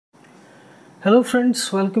Hello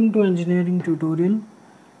friends, welcome to engineering tutorial.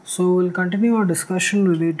 So we'll continue our discussion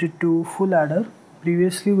related to full adder.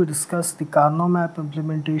 Previously we discussed the Carnot map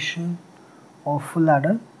implementation of full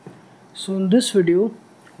adder. So in this video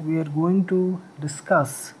we are going to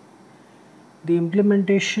discuss the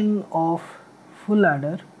implementation of full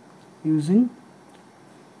adder using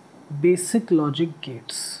basic logic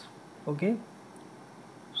gates. Okay,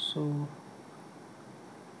 so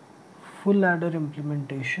full adder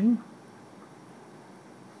implementation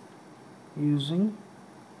using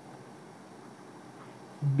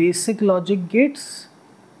basic logic gates,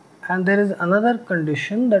 and there is another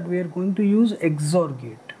condition that we are going to use XOR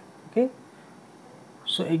gate. Okay,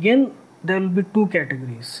 so again there will be two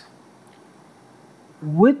categories,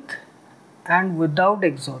 with and without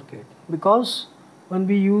XOR gate, because when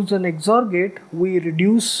we use an XOR gate we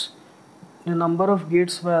reduce the number of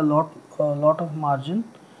gates by a lot of margin,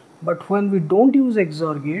 but when we don't use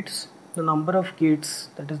XOR gates, the number of gates,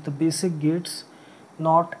 that is the basic gates,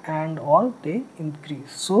 not and or, they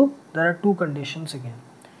increase. So there are two conditions again,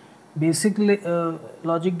 basic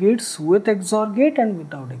logic gates with XOR gate and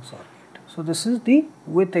without XOR gate. So this is the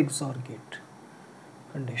with XOR gate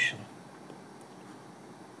condition.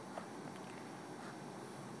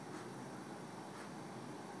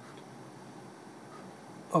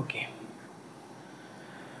 Okay,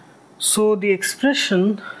 so the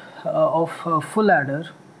expression of full adder,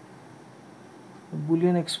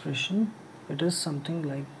 Boolean expression, it is something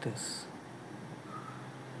like this.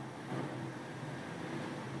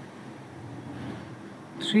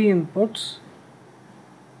 Three inputs,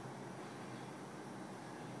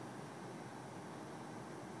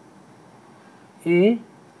 A,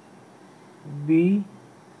 B,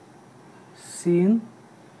 C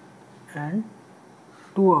and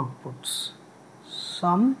two outputs,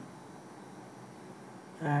 sum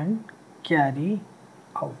and carry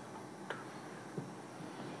out.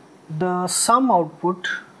 The sum output,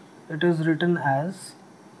 it is written as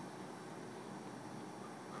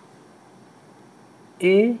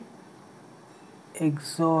A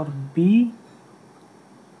XOR B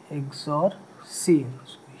XOR C.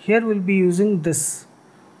 So here we'll be using this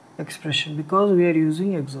expression because we are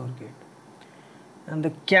using XOR gate, and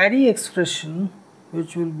the carry expression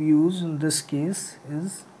which will be used in this case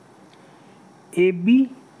is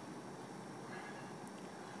AB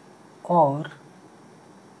or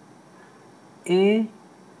A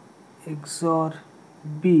XOR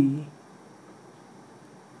B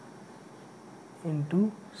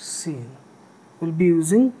into C. We'll be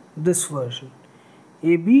using this version,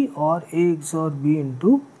 AB or A XOR B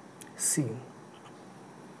into C.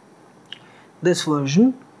 This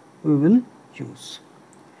version we will use.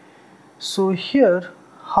 So here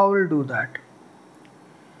how we'll do that?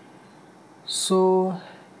 So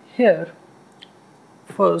here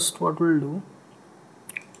first what we'll do,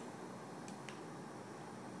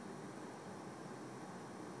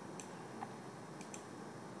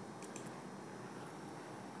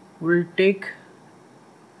 we'll take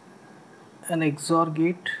an XOR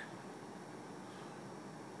gate.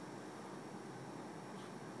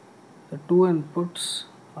 The two inputs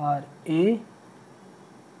are A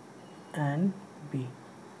and B.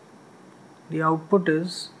 The output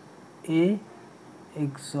is A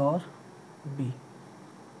XOR B.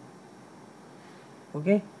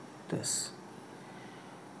 Okay, this.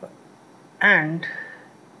 And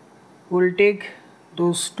we'll take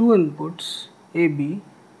those two inputs AB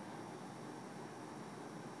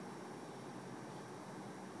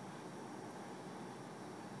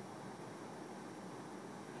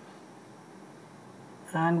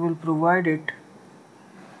and we'll provide it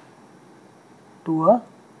to a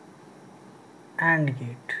AND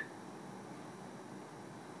gate.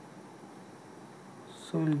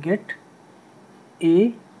 So we'll get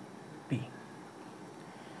A, B.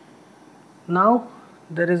 Now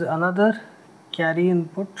there is another carry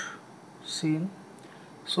input seen,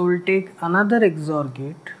 so we'll take another XOR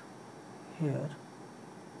gate here,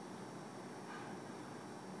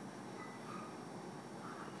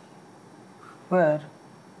 where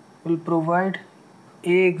we'll provide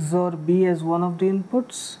A XOR B as one of the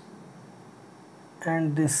inputs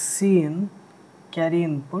and this C in carry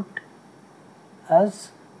input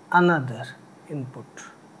as another input.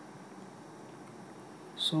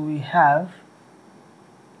 So we have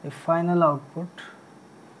a final output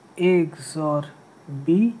A XOR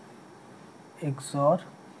B XOR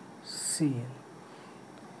C.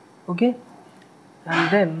 Okay,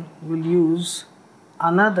 and then we'll use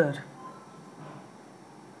another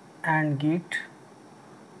AND gate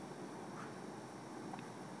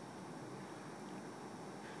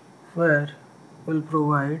where we'll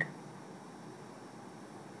provide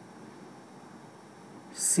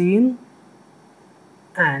seen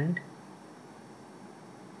and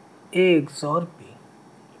A XOR B.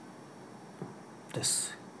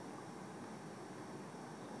 This.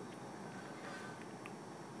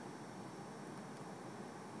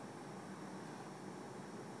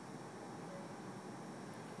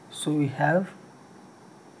 So we have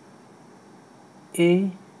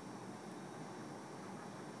A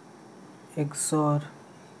XOR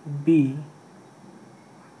B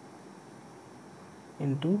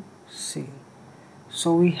into C.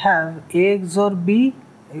 So we have A XOR B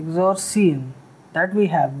XOR C that we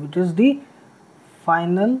have, which is the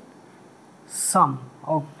final sum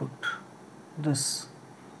output. This.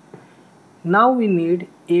 Now we need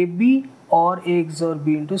AB or A XOR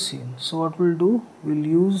B into C. So what we'll do, we'll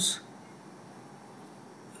use,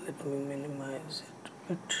 let me minimize it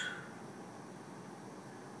a bit.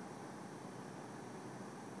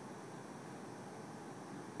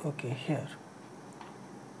 Okay, here.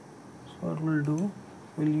 So what we'll do,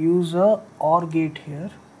 we'll use a OR gate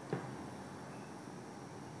here.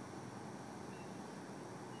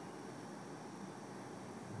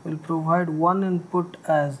 We'll provide one input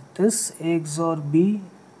as this A XOR B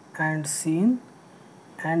and C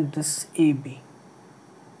and this AB.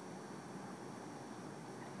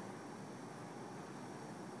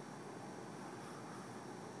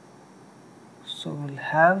 So we'll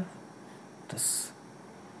have this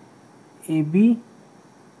AB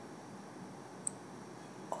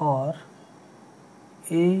or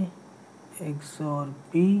A XOR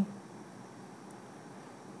B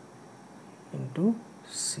into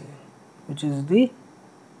C, which is the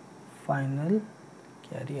final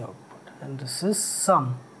carry output, and this is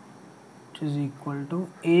sum, which is equal to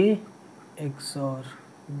A XOR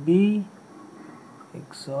B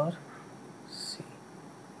XOR C.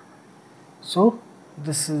 So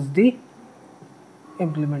this is the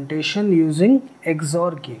implementation using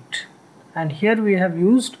XOR gate, and here we have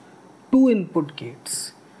used two input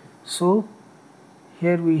gates. So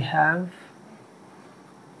here we have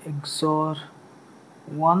XOR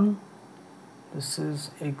 1, this is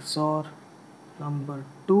XOR number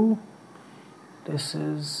 2, this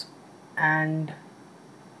is AND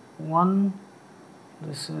 1,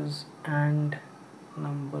 this is AND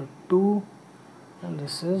number 2, and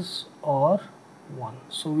this is OR 1.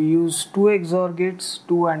 So we use two XOR gates,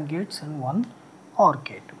 two AND gates and one OR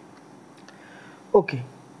gate. Okay,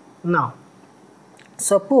 now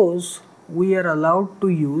suppose we are allowed to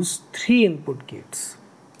use three input gates.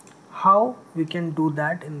 How we can do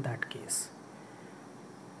that in that case?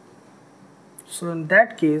 So in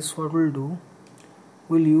that case, what we'll do,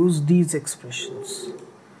 we'll use these expressions.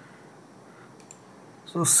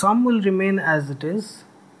 So sum will remain as it is,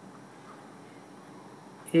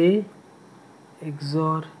 A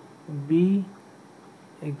XOR B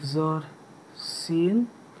XOR C,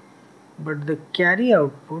 but the carry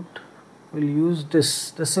output will use this,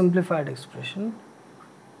 the simplified expression,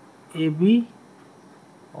 AB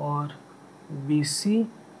or BC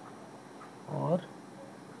or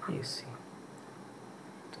AC.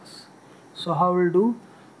 This. So how we'll do?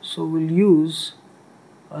 So we'll use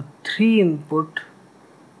a 3-input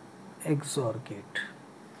XOR gate.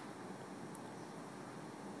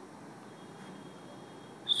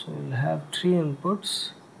 So we'll have 3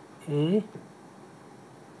 inputs, A,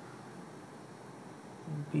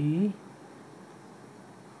 B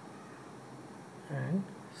and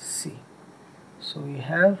C. So we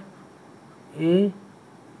have A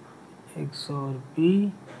XOR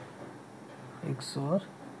B XOR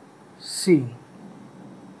C,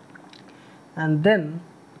 and then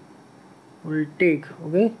we'll take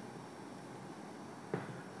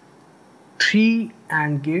 3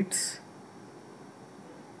 AND gates,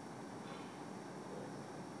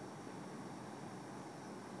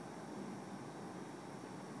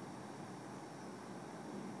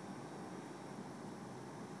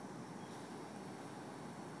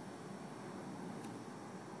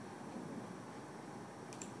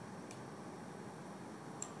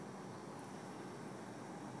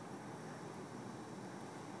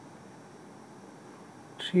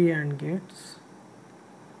 three AND gates.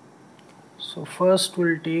 So first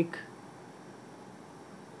we'll take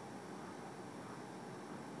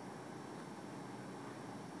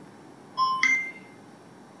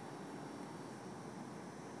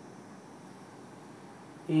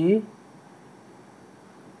A,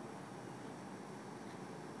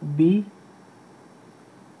 B,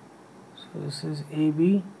 so this is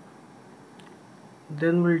AB,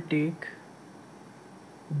 then we'll take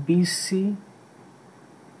BC,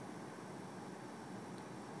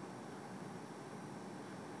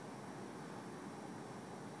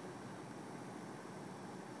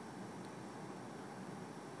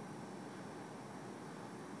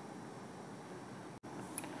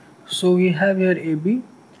 So we have here AB,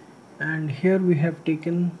 and here we have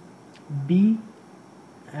taken B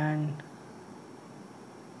and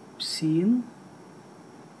C in.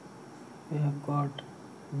 We have got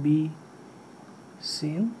B, C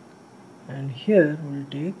in, and here we'll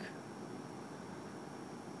take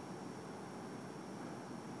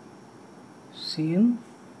C in,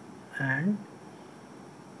 and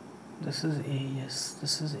this is A. Yes,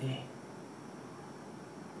 this is A.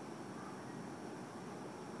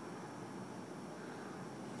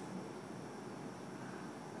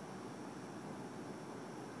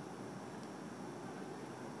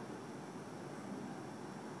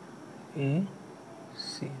 A,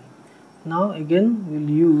 C. Now again we'll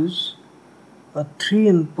use a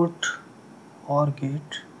 3-input OR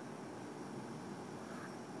gate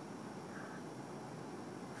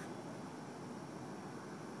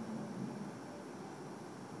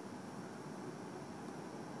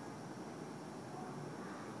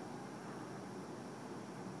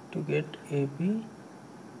to get AB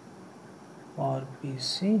or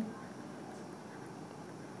BC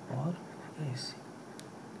or AC.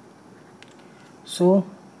 So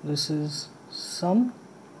this is sum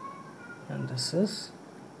and this is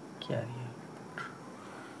carry output.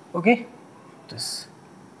 Okay, this.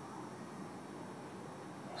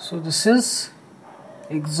 So this is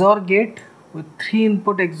XOR gate with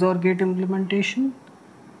 3-input XOR gate implementation.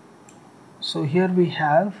 So here we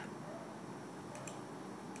have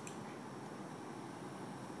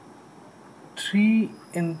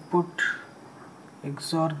 3-input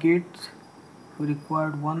XOR gates. We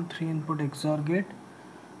required one 3-input XOR gate,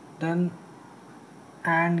 then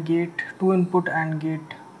AND gate, 2-input AND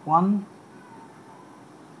gate 1,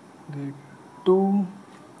 gate 2,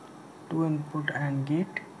 2-input AND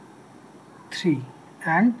gate 3,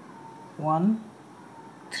 and one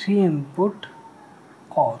 3-input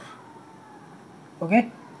OR.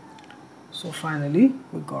 Okay, so finally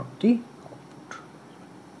we got the output.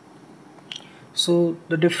 So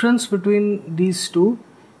the difference between these two,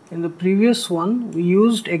 in the previous one we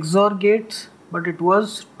used XOR gates, but it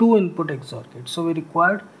was 2-input XOR gate. So we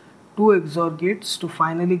required 2 XOR gates to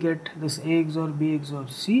finally get this A XOR B XOR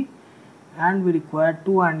C, and we required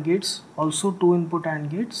 2 AND gates, also 2-input AND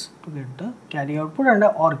gates, to get the carry output, and a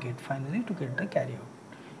OR gate finally to get the carry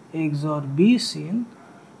output. A XOR B C in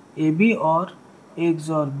AB or A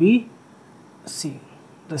XOR B C.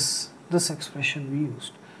 This expression we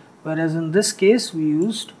used. Whereas in this case we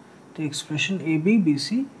used the expression AB,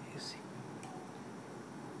 BC, AC.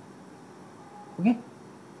 Okay.